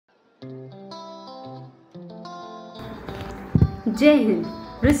Jai Hind,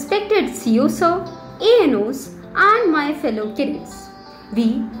 respected CEO sir, ANOs and my fellow cadets.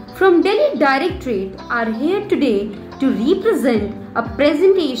 We from Delhi Directorate are here today to represent a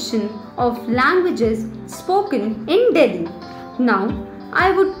presentation of languages spoken in Delhi. Now, I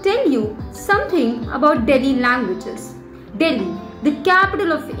would tell you something about Delhi languages. Delhi, the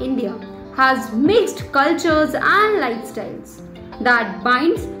capital of India, has mixed cultures and lifestyles that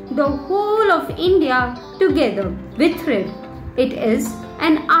binds the whole of India together with thread. It is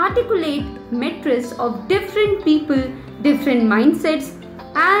an articulate matrix of different people, different mindsets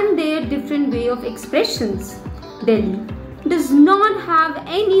and their different way of expressions. Delhi does not have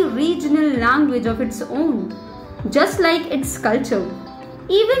any regional language of its own, just like its culture.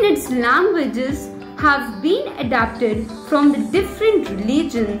 Even its languages have been adapted from the different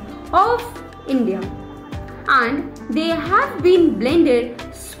religions of India, and they have been blended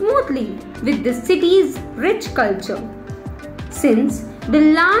smoothly with the city's rich culture. Since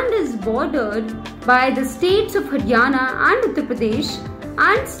the land is bordered by the states of Haryana and Uttar Pradesh,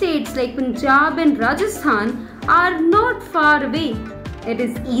 and states like Punjab and Rajasthan are not far away, it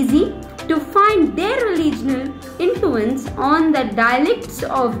is easy to find their regional influence on the dialects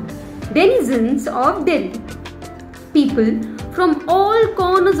of denizens of Delhi. People from all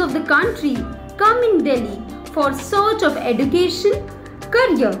corners of the country come in Delhi for search of education,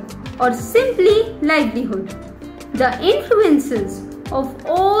 career or simply livelihood. The influences of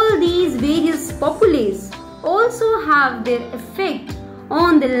all these various populaces also have their effect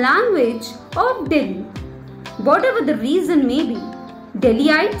on the language of Delhi. Whatever the reason may be,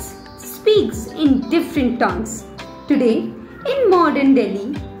 Delhiites speaks in different tongues. Today, in modern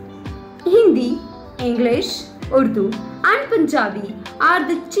Delhi, Hindi, English, Urdu and Punjabi are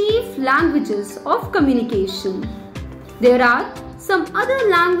the chief languages of communication. There are some other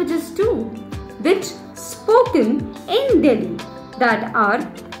languages too, which spoken in Delhi, that are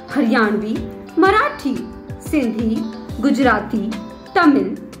Haryanvi, Marathi, Sindhi, Gujarati,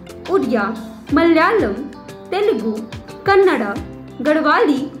 Tamil, Odia, Malayalam, Telugu, Kannada,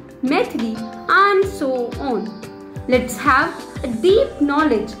 Garhwali, Maithili and so on. Let's have a deep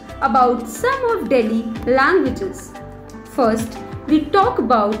knowledge about some of Delhi languages. First, we talk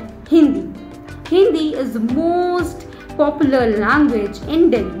about Hindi. Hindi is the most popular language in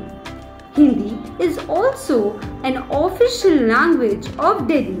Delhi. Hindi is also an official language of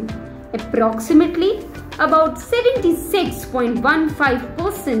Delhi. Approximately about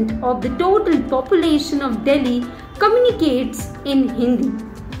 76.15% of the total population of Delhi communicates in Hindi.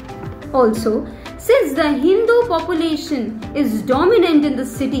 Also, since the Hindu population is dominant in the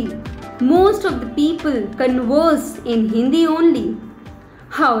city, most of the people converse in Hindi only.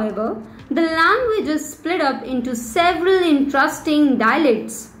 However, the language is split up into several interesting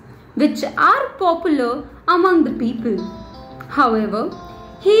dialects which are popular among the people. However,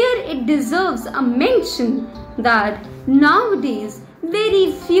 here it deserves a mention that nowadays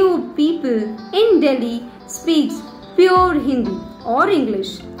very few people in Delhi speaks pure Hindi or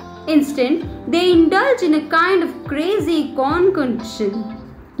English. Instead, they indulge in a kind of crazy concoction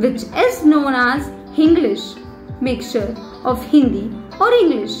which is known as Hinglish, mixture of Hindi or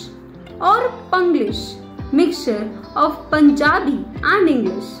English, or Panglish, mixture of Punjabi and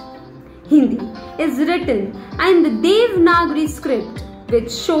English. Hindi is written in the Devanagari script,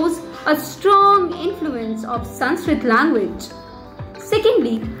 which shows a strong influence of Sanskrit language.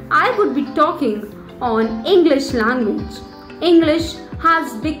 Secondly, I would be talking on English language. English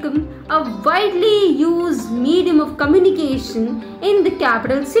has become a widely used medium of communication in the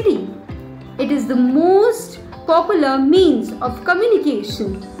capital city. It is the most popular means of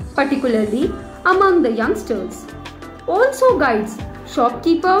communication, particularly among the youngsters. Also guides,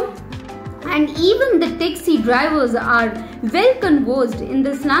 shopkeeper and even the taxi drivers are well conversed in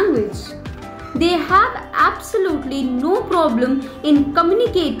this language. They have absolutely no problem in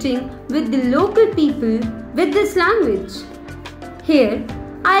communicating with the local people with this language. Here,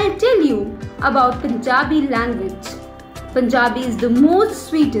 I'll tell you about Punjabi language. Punjabi is the most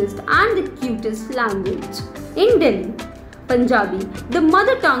sweetest and the cutest language in Delhi. Punjabi, the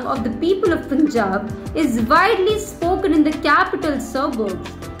mother tongue of the people of Punjab, is widely spoken in the capital suburbs,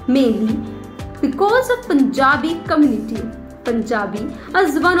 mainly because of Punjabi community. Punjabi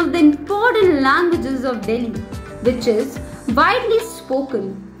is one of the important languages of Delhi, which is widely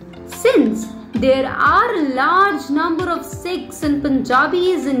spoken. Since there are a large number of Sikhs and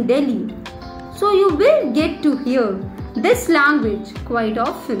Punjabis in Delhi, so you will get to hear this language quite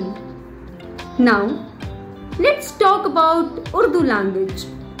often. Now, let's talk about Urdu language.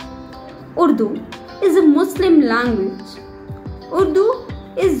 Urdu is a Muslim language. Urdu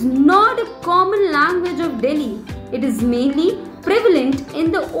is not common language of Delhi. It is mainly prevalent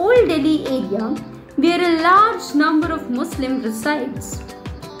in the Old Delhi area where a large number of Muslims resides.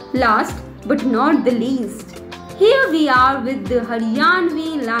 Last but not the least, here we are with the Haryanvi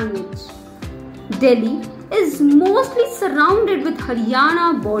language. Delhi is mostly surrounded with Haryana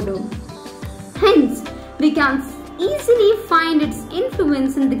border. Hence, we can easily find its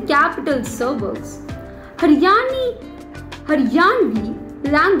influence in the capital suburbs. Haryanvi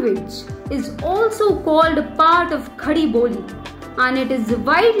language is also called a part of Khadi Boli, and it is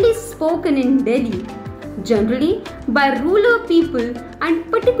widely spoken in Delhi, generally by rural people and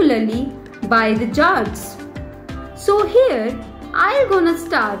particularly by the Jats. So here I'm gonna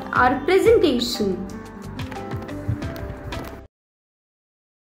start our presentation.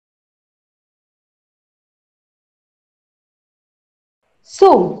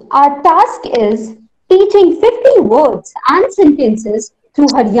 So our task is teaching 50 words and sentences through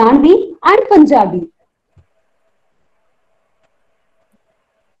Haryanvi and Punjabi.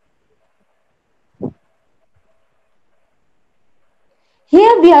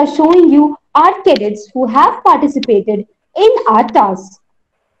 Here we are showing you our cadets who have participated in our task.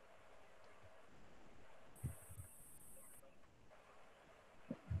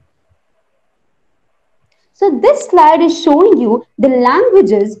 So this slide is showing you the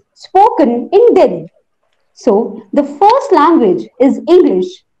languages spoken in Delhi. So the first language is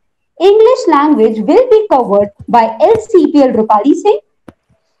English. English language will be covered by LCPL Rupali Singh.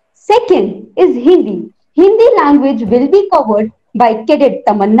 Second is Hindi. Hindi language will be covered by Cadet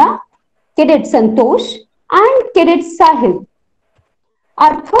Tamanna, Cadet Santosh and Cadet Sahib.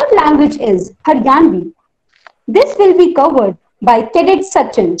 Our third language is Haryanvi. This will be covered by Cadet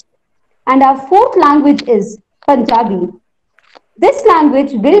Sachin. And our fourth language is Punjabi. This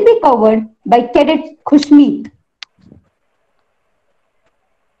language will be covered by Cadet Khushmeet.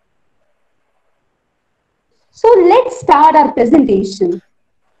 So let's start our presentation.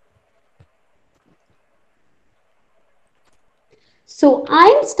 So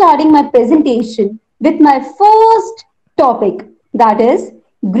I'm starting my presentation with my first topic, that is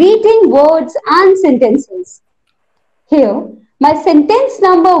greeting words and sentences. Here, my sentence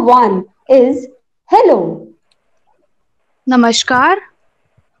number 1 is hello. नमस्कार.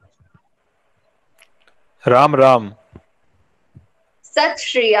 राम राम. सत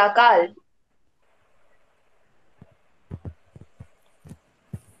श्री अकाल.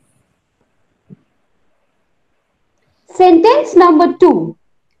 Sentence number 2.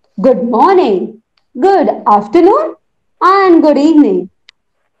 Good morning, good afternoon and good evening.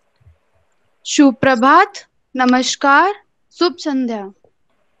 शुभ प्रभात, नमस्कार, शुभ संध्या.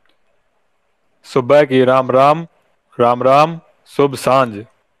 सुबह की राम राम, राम राम, शुभ सांझ.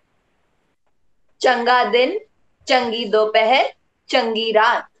 चंगा दिन, चंगी दोपहर, चंगी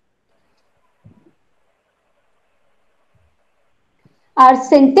रात. Our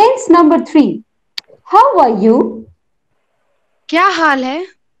sentence number 3. How are you? क्या हाल है?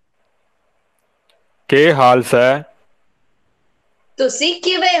 के हाल से? तुसी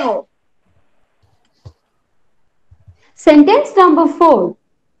किवें हो? Sentence number 4.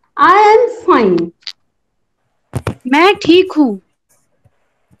 I am fine. मैं ठीक हूँ.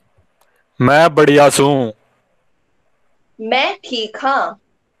 मैं बढ़िया सूं. मैं ठीक हाँ.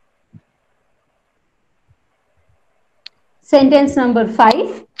 Sentence number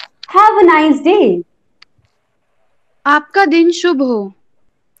 5. Have a nice day. आपका दिन शुभ हो.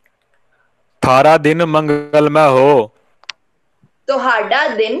 थारा दिन मंगलमय हो. तुहाडा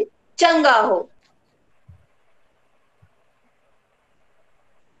दिन चंगा हो.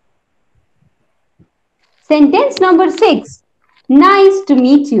 Sentence number 6. Nice to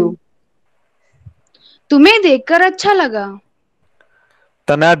meet you. तुम्हें देखकर अच्छा लगा.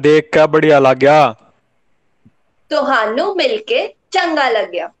 तने देख के बढ़िया लाग्या. तुहानू मिलके चंगा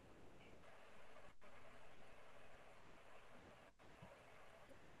लग्या.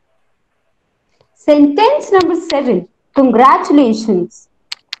 Sentence number 7. Congratulations.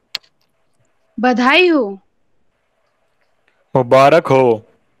 बधाई हो. मुबारक हो.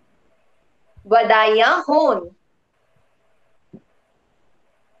 बधाइयां होन.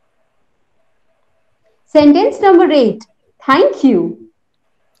 Sentence number 8. Thank you.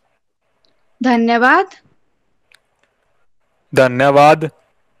 धन्यवाद. धन्यवाद.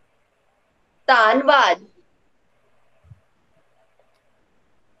 धन्यवाद.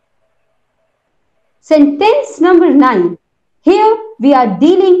 Sentence number 9. Here we are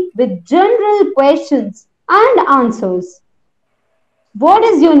dealing with general questions and answers. What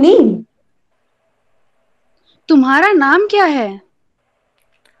is your name? तुम्हारा नाम क्या है?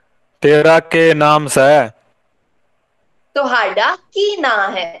 तेरा के नाम से? तुहाडा की ना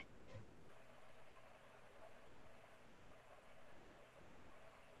है?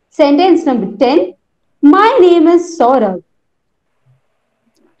 Sentence number 10. My name is Saurabh.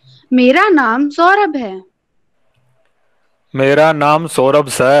 मेरा नाम सौरभ है। मेरा नाम सौरभ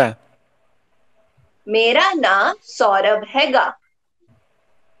है। मेरा नाम सौरभ हैगा।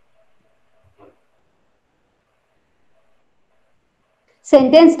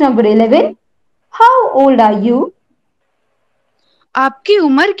 Sentence number 11. How old are you? आपकी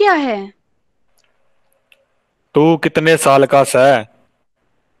उम्र क्या है? तू कितने साल का है?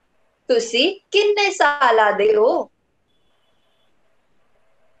 तुसी किन्ने साला दे हो?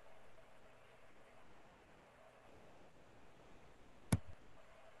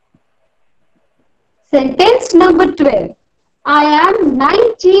 Sentence number 12. I am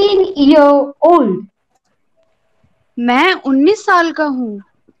 19-year-old. मैं 19 साल का हूँ।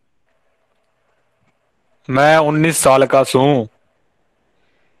 मैं 19 साल का हूँ।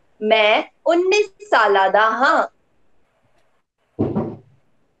 मैं 19 साला दा हाँ।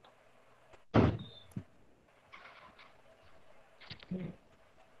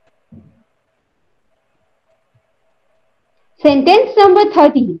 Sentence number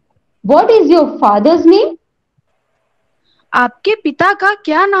 13. What is your father's name? आपके पिता का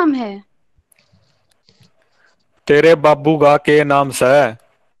क्या नाम है? तेरे बाबू का के नाम से?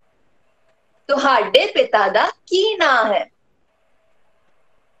 तुहाडे पिता दा की ना है?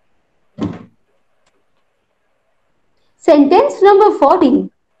 Sentence number 14.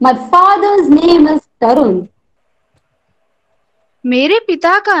 My father's name is Tarun. मेरे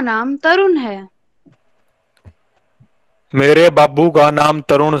पिता का नाम तरुण है। मेरे बाबू का नाम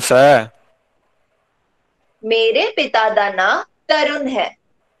तरुण है। मेरे पिता दा नाम तरुण है।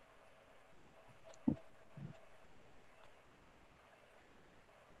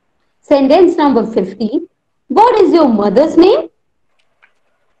 Sentence number 15. What is your mother's name?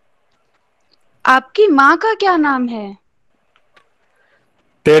 आपकी माँ का क्या नाम है?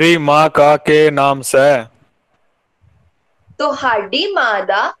 तेरी माँ का के नाम से? तुहाडी माँ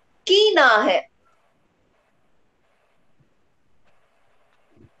दा की ना है?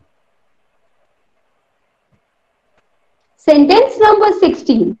 Sentence number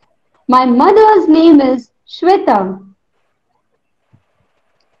 16. My mother's name is Shweta.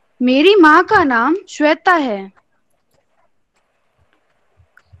 मेरी माँ का नाम श्वेता है।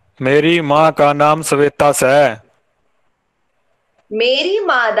 मेरी माँ का नाम श्वेता है। मेरी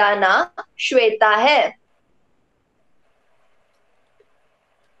माँ दा नाम श्वेता है।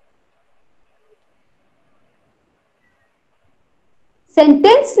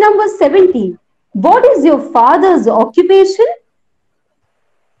 Sentence number 17. What is your father's occupation?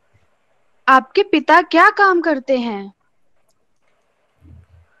 आपके पिता क्या काम करते हैं?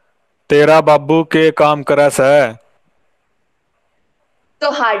 तेरा बाबू के काम करे है?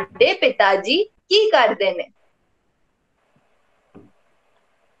 तुहाडे पिताजी की करदे ने?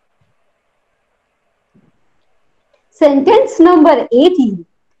 Sentence number 18.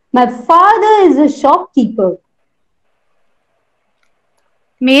 My father is a shopkeeper.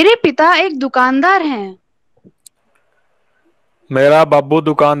 मेरे पिता एक दुकानदार हैं। मेरा बाबू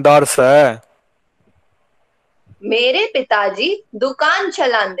दुकानदार है। मेरे पिताजी दुकान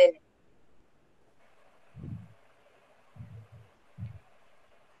चलांदे ने।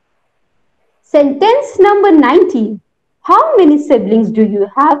 Sentence number 19. How many siblings do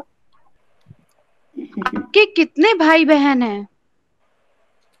you have? आपके कितने भाई बहन हैं?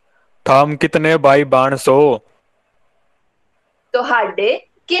 थाम कितने भाई बहन सो? तुहाडे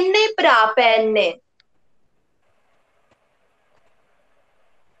किन्ने भरा भैन ने?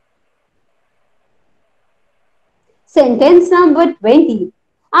 Sentence number 20.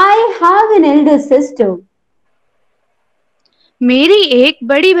 I have an elder sister. मेरी एक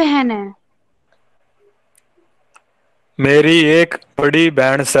बड़ी बहन है। मेरी एक बड़ी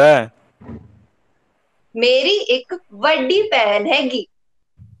बहन है। मेरी एक वड्डी भैन हैगी।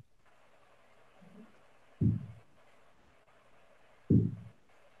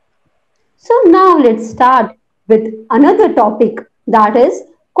 So now let's start with another topic, that is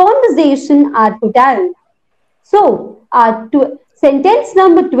conversation at hotel. So our sentence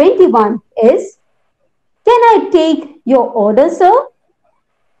number 21 is, can I take your order, sir?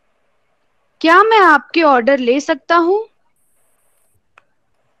 क्या मैं आपके ऑर्डर ले सकता हूँ?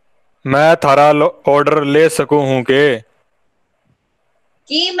 मैं थारा ऑर्डर ले सकूं हूं के?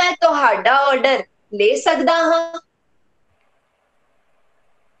 की मैं तुहाडा ऑर्डर ले सकदा हां?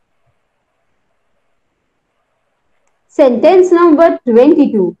 Sentence number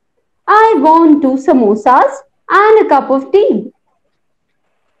 22. I want 2 samosas and a cup of tea.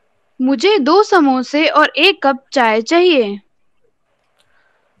 मुझे 2 समोसे और 1 कप चाय चाहिए।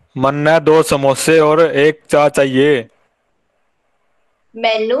 मन्ने 2 समोसे और 1 चाय चाहिए।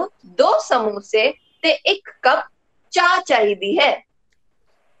 मैनू 2 समोसे ते 1 कप चाह चाहिदी है।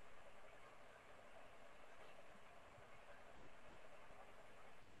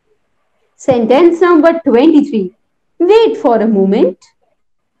 Sentence number 23. Wait for a moment.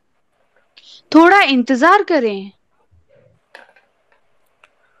 थोड़ा इंतजार करें।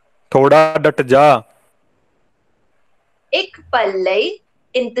 थोड़ा डट जा। 1 पल लई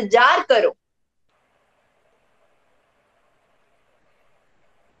इंतजार करो।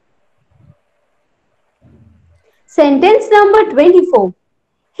 Sentence number 24.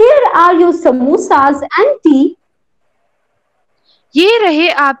 Here are your samosas and tea. ये रहे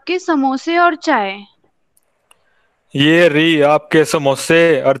आपके समोसे और चाय। ये रही आपके समोसे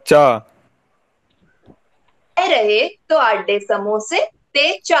और चाह। ए रहे तो आडे समोसे ते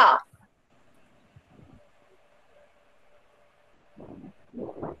चाह।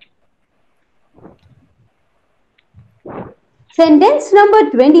 Sentence number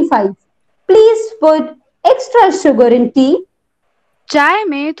 25. Please put extra sugar in tea. चाय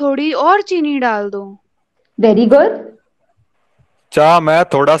में थोड़ी और चीनी डाल दो। Very good. चाह में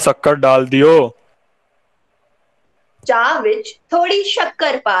थोड़ा शक्कर डाल दियो। चाह विच थोड़ी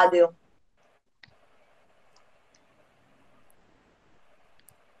शक्कर पा दियो।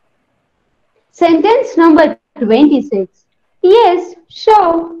 Sentence number 26. Yes,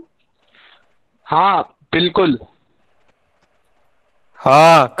 sure. हाँ बिल्कुल।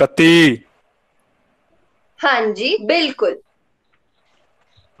 हाँ कती। हाँ जी बिल्कुल।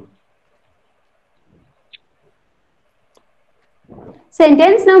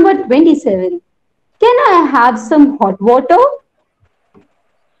 Sentence number 27. Can I have some hot water?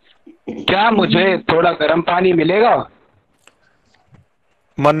 क्या मुझे थोड़ा गर्म पानी मिलेगा?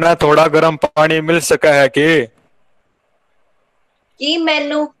 मन्ना थोड़ा गर्म पानी मिल सका है कि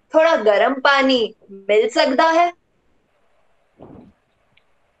मैनू थोड़ा गर्म पानी मिल सकता है?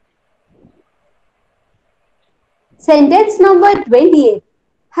 Sentence number 28.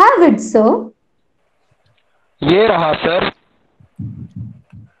 Have it, sir. ये रहा सर।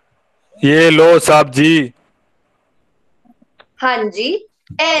 ये लो साहब जी। हाँ जी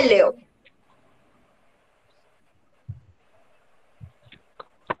ए लियो।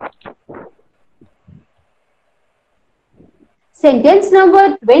 Sentence number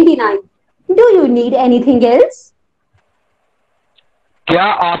 29. Do you need anything else? क्या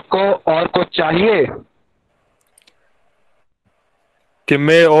आपको और कुछ चाहिए? कि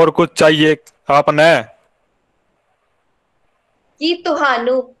मैं और कुछ चाहिए आपने? कि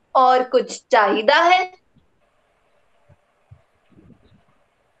तुहानू और कुछ चाहिदा है?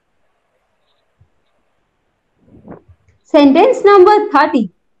 Sentence number 30.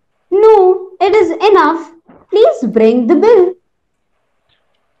 No, it is enough. Please bring the bill.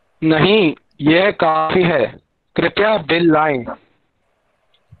 नहीं, यह काफी है। कृपया बिल लाएं।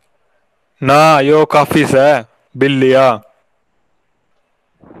 ना यो काफी से बिल लिया।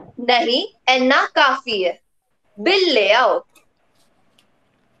 नहीं इन्ना काफी है, बिल ले आओ।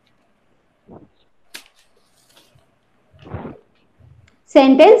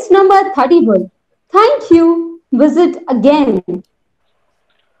 Sentence number 31. Thank you. Visit again.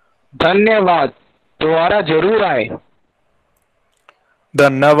 धन्यवाद, दोबारा जरूर आए।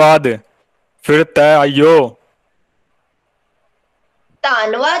 धन्यवाद, फिर तय आइयो।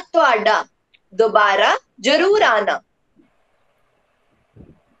 धन्यवाद तुहाडा, दोबारा जरूर आना।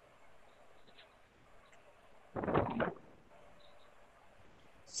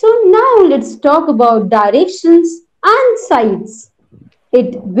 So now let's talk about directions and sides.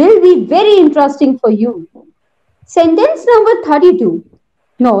 It will be very interesting for you. Sentence number 32.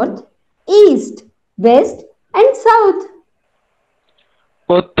 North, East, West and South.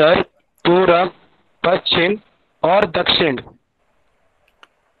 उत्तर, पूरब, पश्चिम और दक्षिण।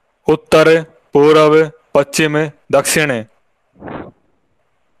 उत्तर, पूर्व, पश्चिम, दक्षिण।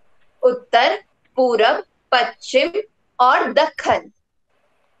 उत्तर, पूरब, पश्चिम और दक्षिण।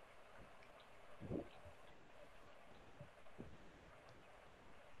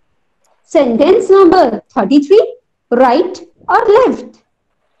 Sentence number 33. Right or left?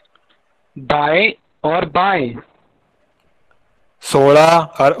 दाएं और बाएं। सोड़ा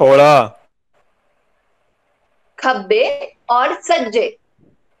और ओड़ा। खब्बे और सज्जे।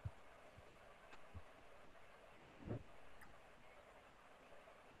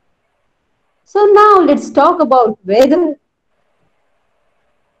 So now let's talk about weather.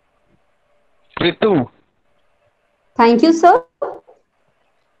 Ritu. Thank you, sir.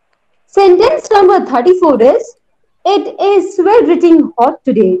 Sentence number 34 is, it is sweltering hot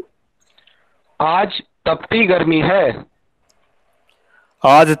today. आज तपती गर्मी है।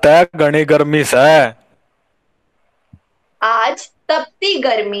 आज तय घनी गर्मी से। आज तपती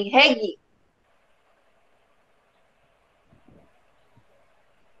गर्मी हैगी।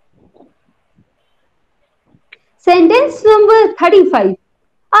 Sentence number 35.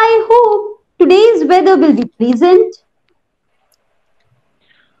 I hope today's weather will be pleasant.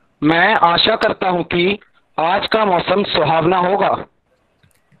 मैं आशा करता हूँ कि आज का मौसम सुहावना होगा।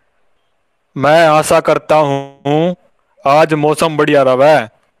 मैं आशा करता हूँ आज मौसम बढ़िया रहे।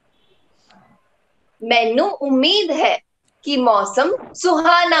 मैनू उम्मीद है कि मौसम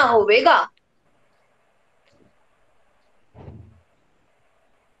सुहाना होवेगा।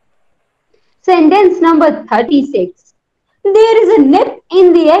 Sentence number 36. There is a nip in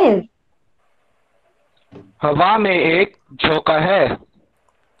the air. हवा में एक झोंका है।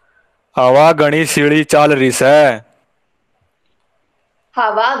 हवा घनी सीढ़ी चाल रही है।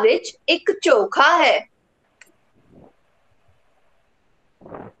 हवा विच एक चोखा है।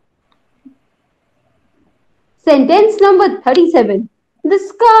 Sentence number 37. The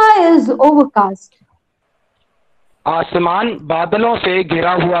sky is overcast. आसमान बादलों से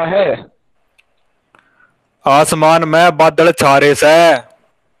घिरा हुआ है। आसमान में बादल छारे से।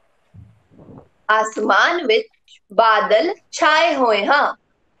 आसमान विच बादल छाए हुए हाँ।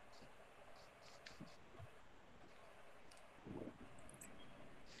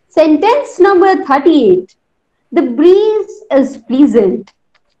 Sentence number 38. The breeze is pleasant.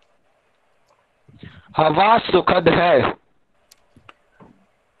 हवा सुखद है।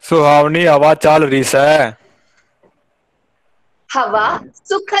 सुहावनी हवा चाल रही है। हवा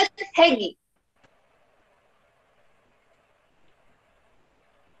सुखद हैगी।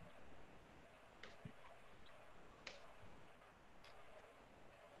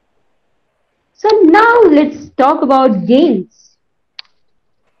 So now let's talk about games.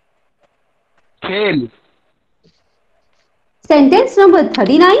 खेल। Sentence number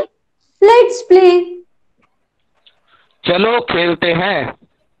 39. Let's play. चलो खेलते हैं।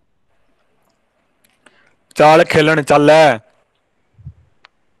 चाल खेलन चल।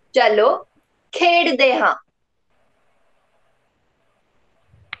 चलो खेड़ दे हाँ।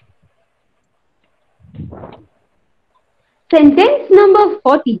 Sentence number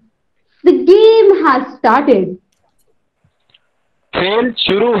 40. The game has started. खेल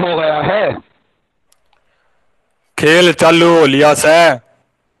शुरू हो गया है। खेल चालू हो लिया से।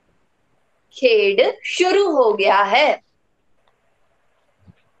 खेड़ शुरू हो गया है।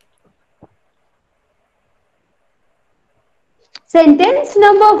 Sentence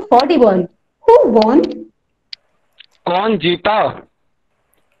number 41. Who won? कौन जीता?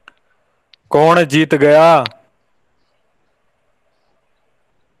 कौन जीत गया?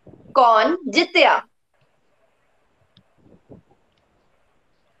 कौन जितया?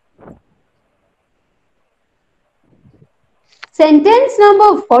 Sentence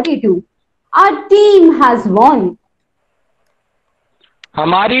number 42. Our team has won.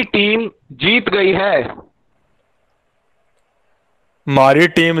 हमारी टीम जीत गई है। हमारी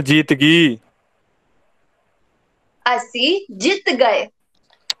टीम जीत गई। असी जित गए।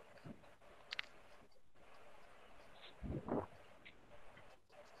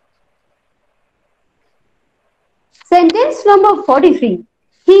 Sentence number 43.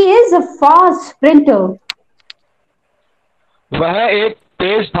 He is a fast sprinter. वह एक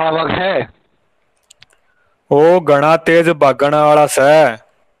तेज धावक है। ओ घना तेज भागण वाला से।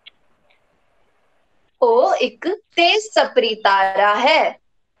 ओ एक तेज सपरी तारा है।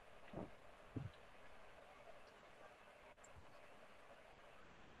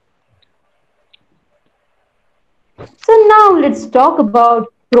 So now let's talk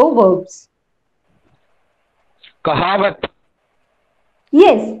about proverbs. कहावत।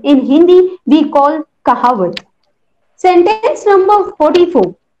 Yes, in Hindi we call kahavat. Sentence number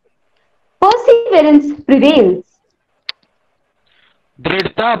 44. Perseverance prevails.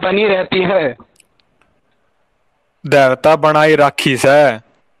 दृढ़ता बनी रहती है। धैर्यता बनाई राखी से।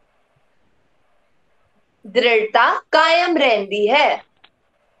 दृढ़ता कायम रहती है।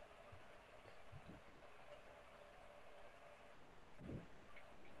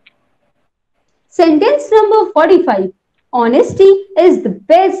 Sentence number 45. Honesty is the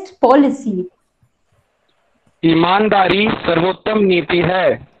best policy. ईमानदारी सर्वोत्तम नीति है।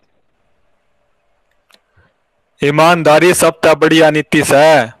 ईमानदारी सबसे बढ़िया नीति से।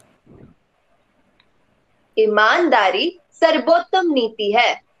 ईमानदारी सर्वोत्तम नीति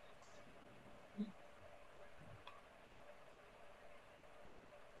है।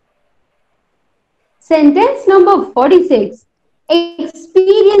 Sentence number 46.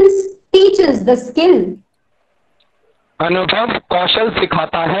 Experience teaches the skill. अनुभव कौशल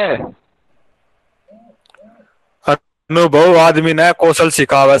सिखाता है। अनुभव आदमी ने कौशल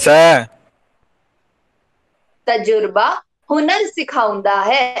सिखावे से। तजुर्बा हुनर सिखाउंदा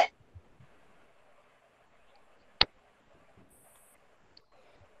है।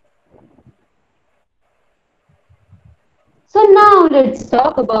 So now let's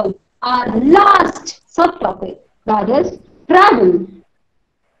talk about our last subtopic, that is travel.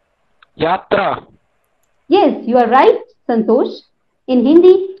 यात्रा। Yes, you are right, Santosh. In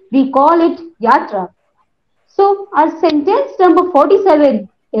Hindi, we call it yatra. So our sentence number 47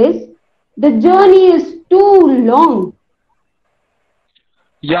 is, the journey is too long.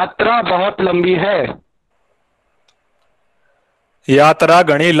 यात्रा बहुत लंबी है। यात्रा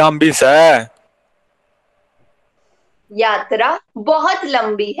घनी लंबी से। यात्रा बहुत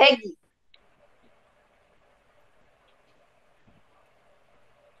लंबी हैगी।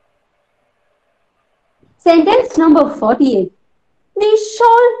 Sentence number 48. We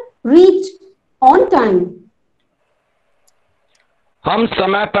shall reach on time. हम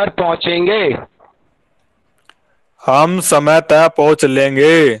समय पर पहुंचेंगे। हम समय तय पहुंच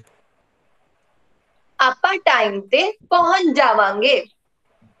लेंगे। आपा टाइम ते पहुंच जावांगे।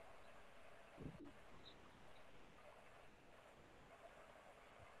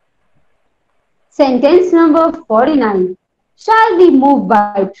 Sentence number 49. Shall we move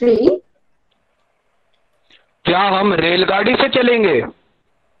by train? क्या हम रेलगाड़ी से चलेंगे?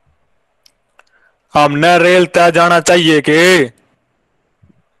 हमने रेल तय जाना चाहिए कि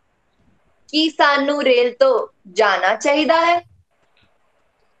सानू रेल तो जाना चाहिदा है।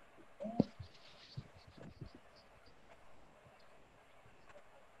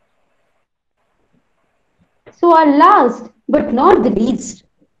 So our last but not the least.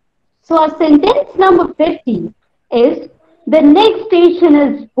 So our sentence number 50 is, the next station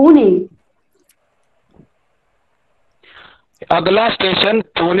is Pune. अगला स्टेशन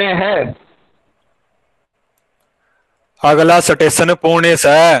पुणे है। अगला स्टेशन पुणे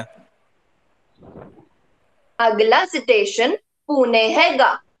से। अगला स्टेशन पुणे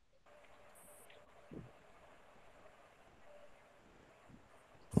हैगा।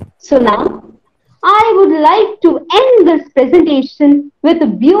 So now I would like to end this presentation with a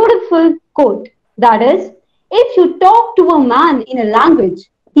beautiful quote. That is, if you talk to a man in a language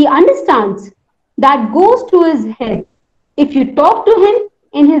he understands, that goes to his head. If you talk to him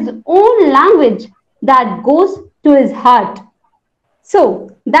in his own language, that goes to his heart.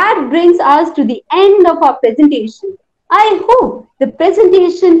 So that brings us to the end of our presentation. I hope the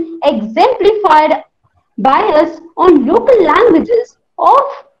presentation exemplified by us on local languages of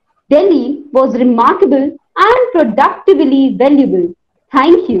Delhi was remarkable and productively valuable.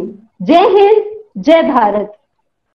 Thank you. Jai Hind, Jai Bharat.